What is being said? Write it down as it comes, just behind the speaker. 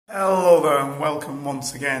Hello there and welcome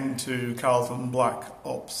once again to Carlton Black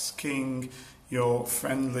Ops King, your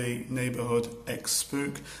friendly neighbourhood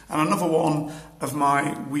ex-spook, and another one of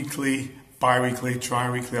my weekly, bi-weekly,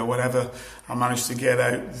 tri-weekly or whatever I managed to get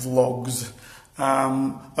out vlogs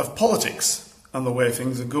of politics and the way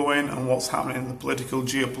things are going and what's happening in the political,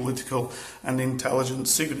 geopolitical and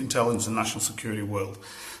intelligence, secret intelligence and national security world.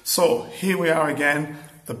 So here we are again.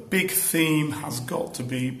 The big theme has got to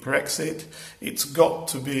be Brexit, it's got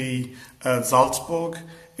to be Salzburg,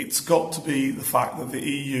 it's got to be the fact that the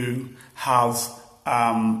EU has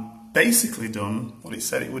basically done what it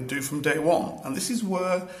said it would do from day one. And this is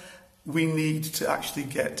where we need to actually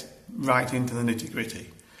get right into the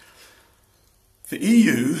nitty-gritty. The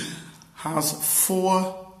EU has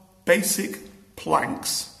four basic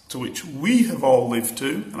planks to which we have all lived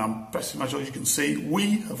to, and I'm pressing my shoulder, you can see,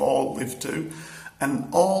 we have all lived to, and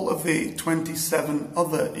all of the 27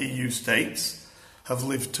 other EU states have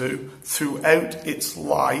lived to throughout its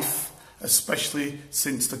life, especially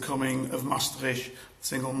since the coming of Maastricht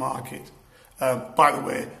single market. By the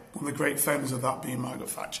way, one of the great founders of that being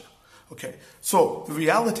Margaret Thatcher. Okay, so the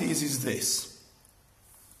reality is this.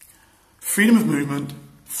 Freedom of movement,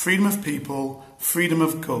 freedom of people, freedom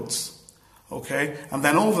of goods. Okay, and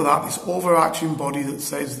then over that, this overarching body that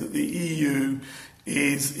says that the EU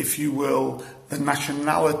is, if you will, the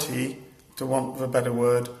nationality, to want of a better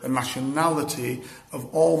word, the nationality of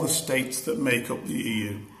all the states that make up the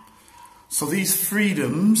EU. So these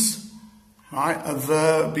freedoms, right, are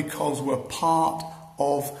there because we're part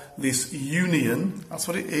of this union. That's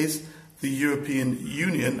what it is, the European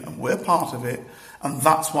Union, and we're part of it, and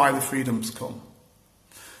that's why the freedoms come.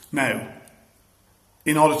 Now,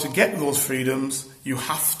 in order to get those freedoms, you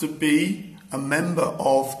have to be a member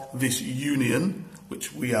of this union,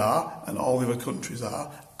 which we are and all the other countries are,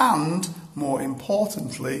 and more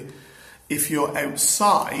importantly, if you're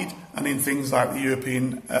outside and in things like the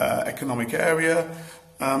European Economic Area,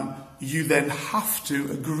 you then have to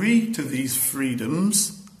agree to these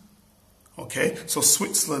freedoms. Okay, so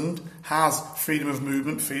Switzerland has freedom of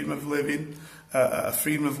movement, freedom of living,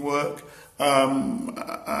 freedom of work.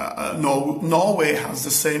 Norway has the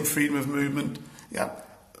same freedom of movement. Yeah.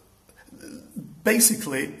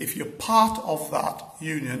 Basically, if you're part of that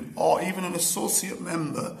union, or even an associate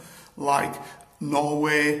member like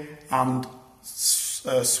Norway and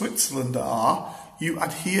Switzerland are, you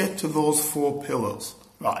adhere to those four pillars.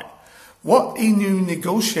 Right. What EU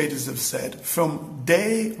negotiators have said from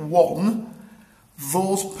day one,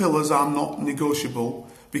 those pillars are not negotiable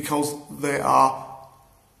because they are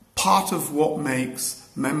part of what makes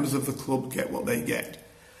members of the club get what they get.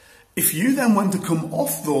 If you then want to come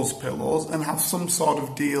off those pillars and have some sort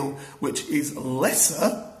of deal which is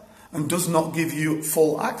lesser and does not give you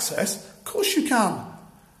full access, of course you can.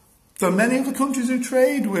 There are many other countries who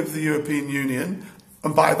trade with the European Union,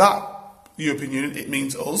 and by that European Union it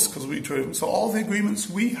means us, because we trade. So all the agreements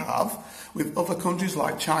we have with other countries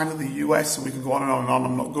like China, the US, and we can go on and on and on,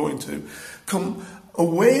 I'm not going to, come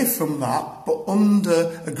away from that, but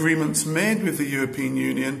under agreements made with the European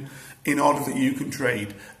Union in order that you can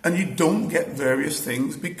trade. And you don't get various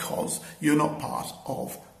things because you're not part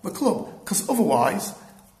of the club. Because otherwise,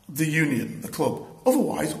 the union, the club,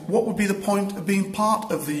 otherwise, what would be the point of being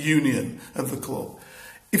part of the union of the club?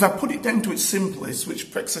 If I put it down to its simplest, which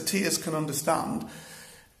Brexiteers can understand,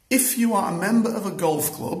 if you are a member of a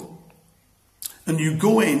golf club, and you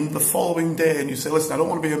go in the following day and you say, listen, I don't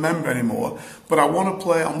want to be a member anymore, but I want to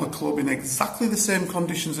play on the club in exactly the same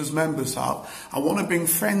conditions as members have. I want to bring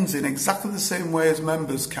friends in exactly the same way as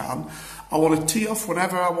members can. I want to tee off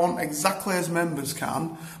whenever I want exactly as members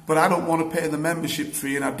can, but I don't want to pay the membership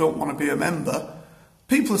fee and I don't want to be a member.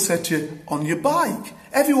 People have said to you, on your bike.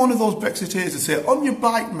 Every one of those Brexiteers will say, on your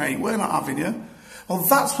bike, mate, we're not having you. Well,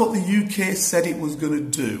 that's what the UK said it was going to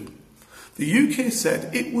do. The UK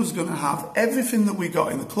said it was going to have everything that we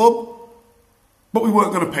got in the club, but we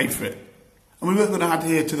weren't going to pay for it. And we weren't going to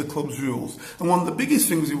adhere to the club's rules. And one of the biggest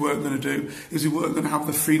things we weren't going to do is we weren't going to have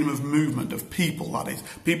the freedom of movement, of people, that is.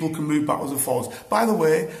 People can move backwards and forwards. By the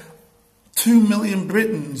way, 2 million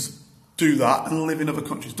Britons do that and live in other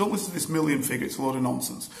countries. Don't listen to this million figure, it's a load of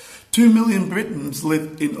nonsense. 2 million Britons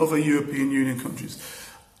live in other European Union countries.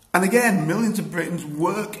 And again, millions of Britons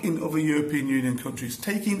work in other European Union countries,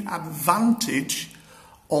 taking advantage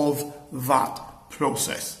of that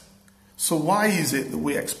process. So why is it that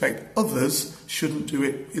we expect others shouldn't do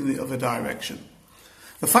it in the other direction?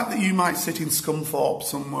 The fact that you might sit in Scunthorpe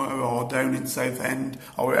somewhere or down in Southend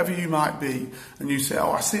or wherever you might be and you say,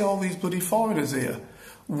 oh, I see all these bloody foreigners here.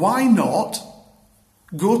 Why not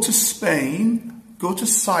go to Spain, go to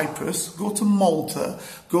Cyprus, go to Malta,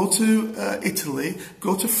 go to Italy,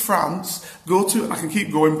 go to France, go to, and I can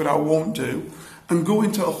keep going but I won't do, and go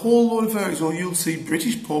into a whole load of areas where you'll see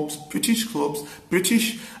British pubs, British clubs,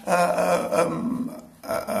 British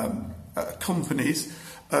companies,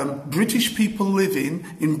 British people living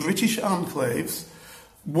in British enclaves,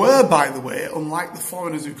 where, by the way, unlike the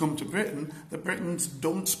foreigners who come to Britain, the Britons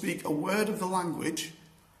don't speak a word of the language,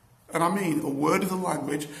 and I mean a word of the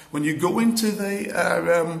language. When you go into the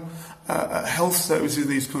health services in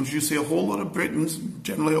these countries, you see a whole lot of Britons,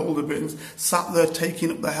 generally older Britons, sat there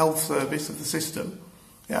taking up the health service of the system.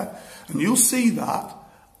 Yeah? And you'll see that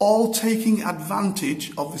all taking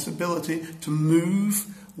advantage of this ability to move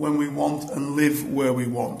when we want and live where we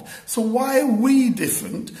want. So why are we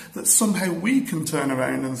different that somehow we can turn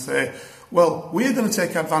around and say, well, we're going to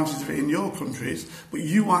take advantage of it in your countries, but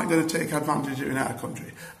you aren't going to take advantage of it in our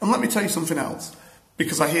country? And let me tell you something else,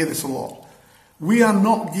 because I hear this a lot. We are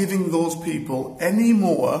not giving those people any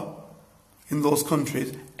more, in those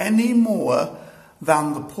countries, any more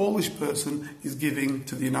than the Polish person is giving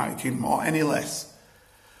to the United Kingdom, or any less.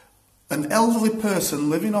 An elderly person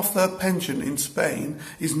living off their pension in Spain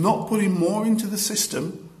is not putting more into the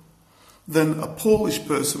system than a Polish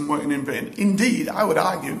person working in Britain. Indeed, I would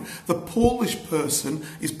argue the Polish person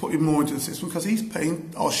is putting more into the system because he's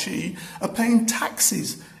paying, or she, are paying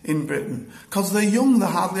taxes in Britain. Because they're young, they're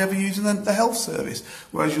hardly ever using the health service.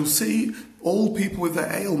 Whereas you'll see old people with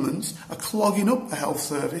their ailments are clogging up the health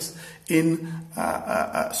service in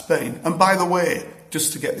Spain. And by the way,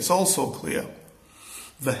 just to get this also clear,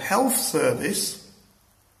 the health service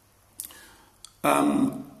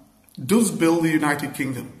does bill the United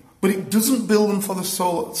Kingdom, but it doesn't bill them for the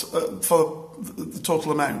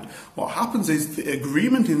total amount. What happens is the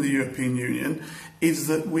agreement in the European Union is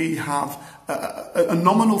that we have a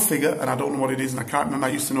nominal figure, and I don't know what it is, and I can't remember,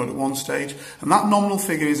 I used to know it at one stage, and that nominal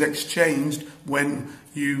figure is exchanged when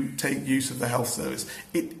you take use of the health service.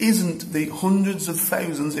 It isn't the hundreds of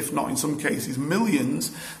thousands, if not in some cases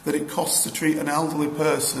millions, that it costs to treat an elderly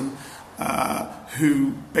person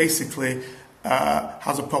who basically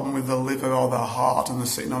has a problem with their liver or their heart and they're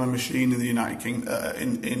sitting on a machine in the United Kingdom,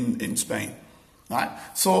 in Spain. Right?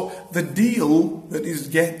 So the deal that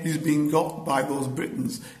is being got by those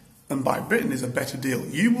Britons, and by Britain, is a better deal.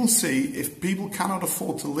 You will see, if people cannot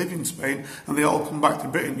afford to live in Spain and they all come back to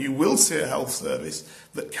Britain, you will see a health service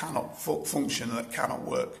that cannot function and that cannot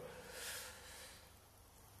work.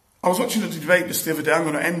 I was watching a debate just the other day, I'm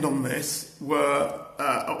going to end on this, where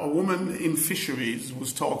a woman in fisheries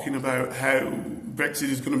was talking about how Brexit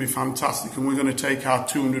is going to be fantastic and we're going to take our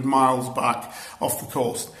 200 miles back off the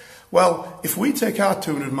coast. Well, if we take our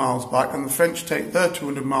 200 miles back and the French take their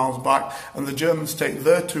 200 miles back and the Germans take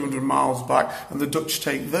their 200 miles back and the Dutch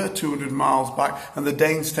take their 200 miles back and the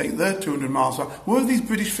Danes take their 200 miles back, where are these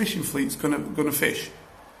British fishing fleets going to fish?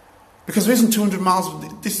 Because there isn't 200 miles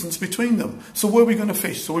of distance between them. So where are we going to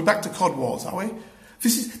fish? So we're back to cod wars, are we?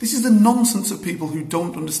 This is the nonsense of people who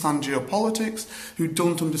don't understand geopolitics, who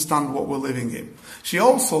don't understand what we're living in. She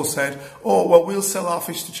also said, oh, well, we'll sell our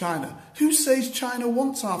fish to China. Who says China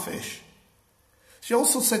wants our fish? She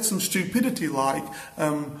also said some stupidity like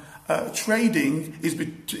international trading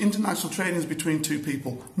is between two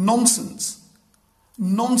people. Nonsense.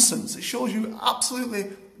 Nonsense. It shows you absolutely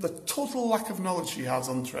the total lack of knowledge she has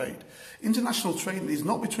on trade. International trading is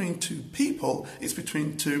not between two people, it's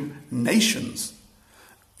between two nations.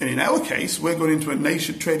 And in our case, we're going into a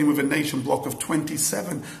nation, trading with a nation block of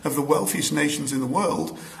 27 of the wealthiest nations in the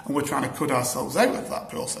world, and we're trying to cut ourselves out of that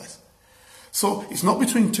process. So it's not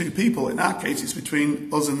between two people. In our case, it's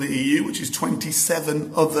between us and the EU, which is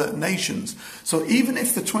 27 other nations. So even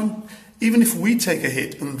if we take a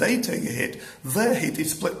hit and they take a hit, their hit is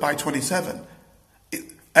split by 27.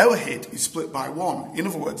 Our hit is split by 1. In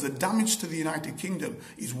other words, the damage to the United Kingdom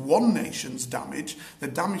is one nation's damage. The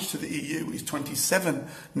damage to the EU is 27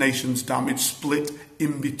 nations' damage split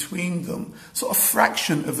in between them. So a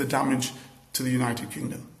fraction of the damage to the United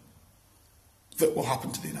Kingdom that will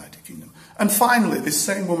happen to the United Kingdom. And finally, this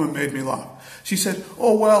same woman made me laugh. She said,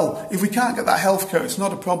 oh, well, if we can't get that healthcare, it's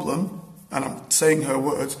not a problem. And I'm saying her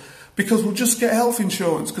words. Because we'll just get health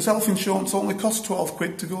insurance, because health insurance only costs 12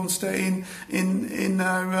 quid to go and stay in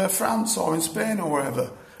France or in Spain or wherever.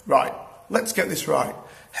 Right, let's get this right.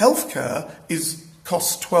 Healthcare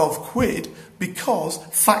costs 12 quid because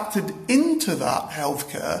factored into that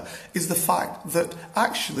healthcare is the fact that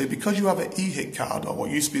actually, because you have an EHIT card, or what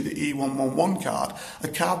used to be the E111 card, a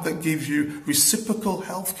card that gives you reciprocal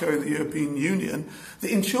healthcare in the European Union,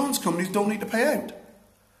 the insurance companies don't need to pay out.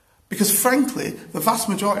 Because frankly, the vast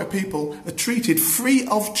majority of people are treated free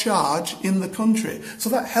of charge in the country. So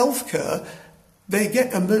that healthcare They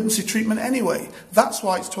get emergency treatment anyway. That's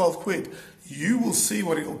why it's 12 quid. You will see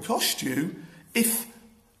what it'll cost you if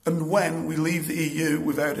and when we leave the EU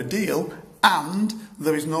without a deal and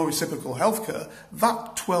there is no reciprocal healthcare.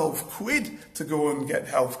 That 12 quid to go and get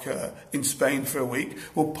healthcare in Spain for a week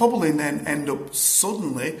will probably then end up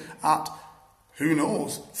suddenly at, who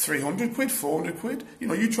knows, 300 quid, 400 quid. You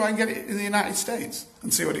know, you try and get it in the United States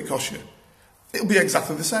and see what it costs you. It'll be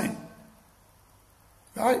exactly the same.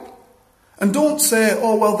 Right? And don't say,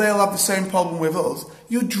 oh, well, they'll have the same problem with us.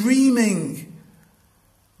 You're dreaming.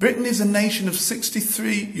 Britain is a nation of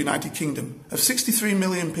 63, United Kingdom, of 63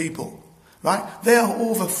 million people. Right? They are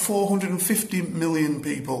over 450 million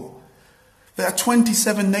people. There are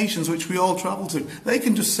 27 nations which we all travel to. They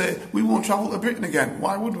can just say, we won't travel to Britain again.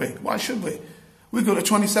 Why would we? Why should we? We've got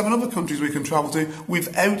 27 other countries we can travel to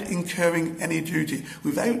without incurring any duty,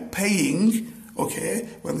 without paying, okay,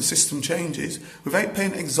 when the system changes, without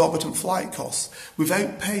paying exorbitant flight costs,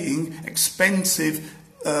 without paying expensive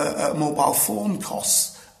mobile phone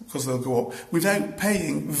costs, because they'll go up, without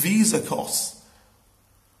paying visa costs.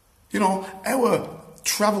 You know, our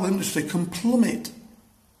travel industry can plummet.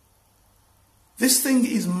 This thing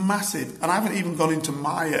is massive, and I haven't even gone into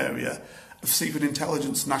my area of secret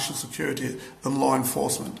intelligence, national security and law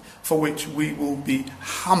enforcement, for which we will be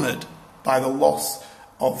hammered by the loss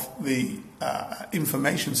of the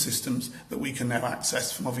information systems that we can now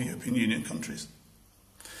access from other European Union countries.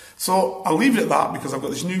 So I'll leave it at that because I've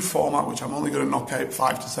got this new format which I'm only going to knock out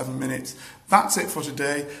 5 to 7 minutes. That's it for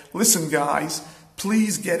today. Listen, guys,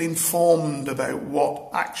 please get informed about what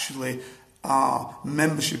actually our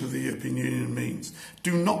membership of the European Union means.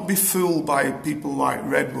 Do not be fooled by people like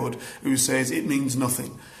Redwood who says it means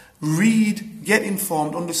nothing. Read, get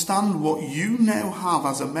informed, understand what you now have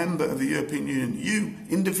as a member of the European Union, you,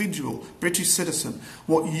 individual, British citizen,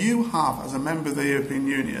 what you have as a member of the European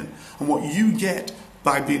Union and what you get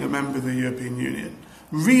by being a member of the European Union.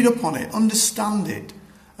 Read up on it, understand it,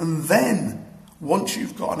 and then, once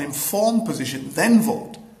you've got an informed position, then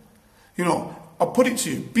vote. You know, I'll put it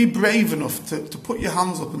to you, be brave enough to put your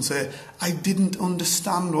hands up and say, I didn't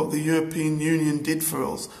understand what the European Union did for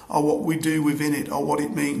us, or what we do within it, or what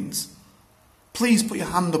it means. Please put your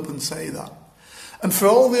hand up and say that. And for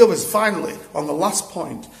all the others, finally, on the last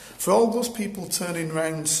point, for all those people turning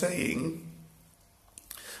around saying,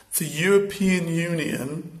 the European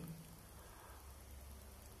Union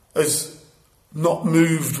has not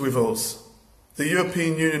moved with us. The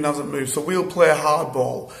European Union hasn't moved, so we'll play a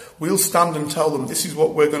hardball. We'll stand and tell them this is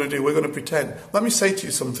what we're going to do. We're going to pretend. Let me say to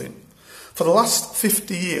you something. For the last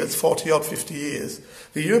 50 years, 40 odd 50 years,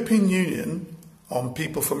 the European Union, on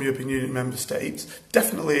people from European Union member states,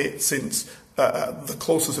 definitely since the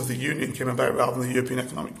closest of the Union came about rather than the European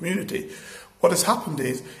Economic Community, what has happened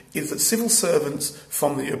is that civil servants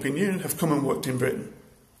from the European Union have come and worked in Britain.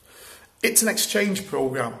 It's an exchange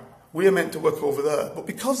programme. We are meant to work over there. But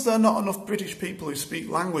because there are not enough British people who speak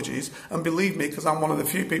languages, and believe me, because I'm one of the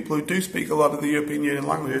few people who do speak a lot of the European Union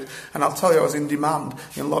languages, and I'll tell you I was in demand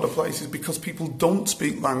in a lot of places because people don't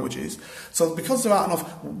speak languages. So because there aren't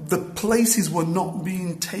enough, the places were not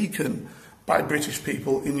being taken by British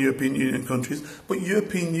people in European Union countries, but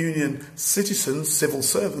European Union citizens, civil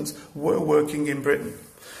servants, were working in Britain.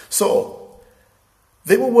 So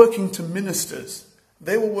they were working to ministers.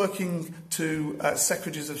 They were working to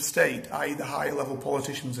secretaries of state, i.e. the higher level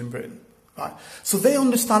politicians in Britain. Right? So they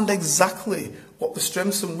understand exactly what the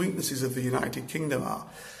strengths and weaknesses of the United Kingdom are.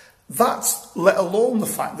 That's let alone the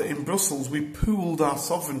fact that in Brussels we pooled our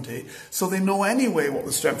sovereignty, so they know anyway what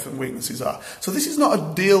the strengths and weaknesses are. So this is not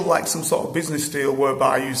a deal like some sort of business deal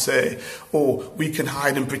whereby you say, oh, we can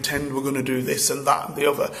hide and pretend we're going to do this and that and the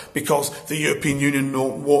other because the European Union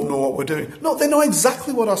won't know what we're doing. No, they know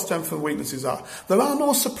exactly what our strengths and weaknesses are. There are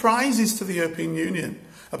no surprises to the European Union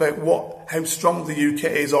about how strong the UK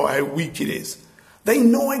is or how weak it is. They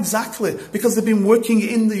know exactly because they've been working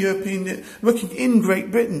in working in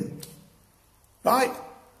Great Britain, right?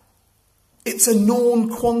 It's a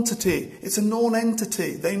known quantity. It's a known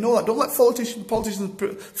entity. They know that. Don't let politicians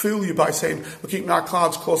fool you by saying we're keeping our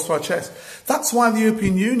cards close to our chest. That's why the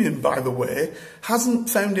European Union, by the way, hasn't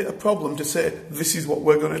found it a problem to say this is what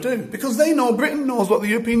we're going to do, because they know Britain knows what the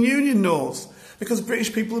European Union knows. Because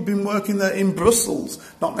British people have been working there in Brussels,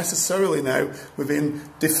 not necessarily now within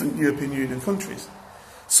different European Union countries.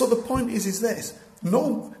 So the point is this.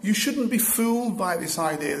 No, you shouldn't be fooled by this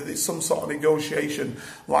idea that it's some sort of negotiation,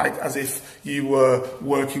 like as if you were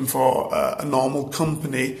working for a normal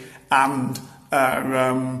company and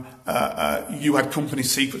you had company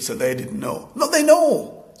secrets that they didn't know. No, they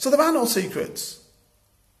know. So there are no secrets.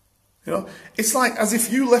 You know, it's like as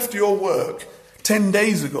if you left your work 10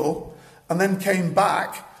 days ago and then came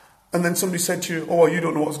back, and then somebody said to you, oh, you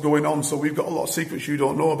don't know what's going on, so we've got a lot of secrets you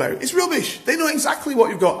don't know about. It's rubbish. They know exactly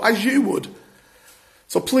what you've got, as you would.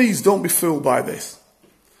 So please don't be fooled by this.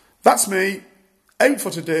 That's me, out for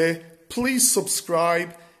today. Please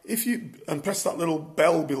subscribe and press that little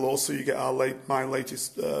bell below so you get my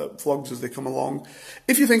latest vlogs as they come along.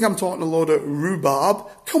 If you think I'm talking a load of rhubarb,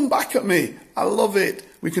 come back at me. I love it.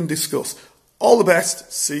 We can discuss. All the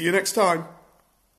best. See you next time.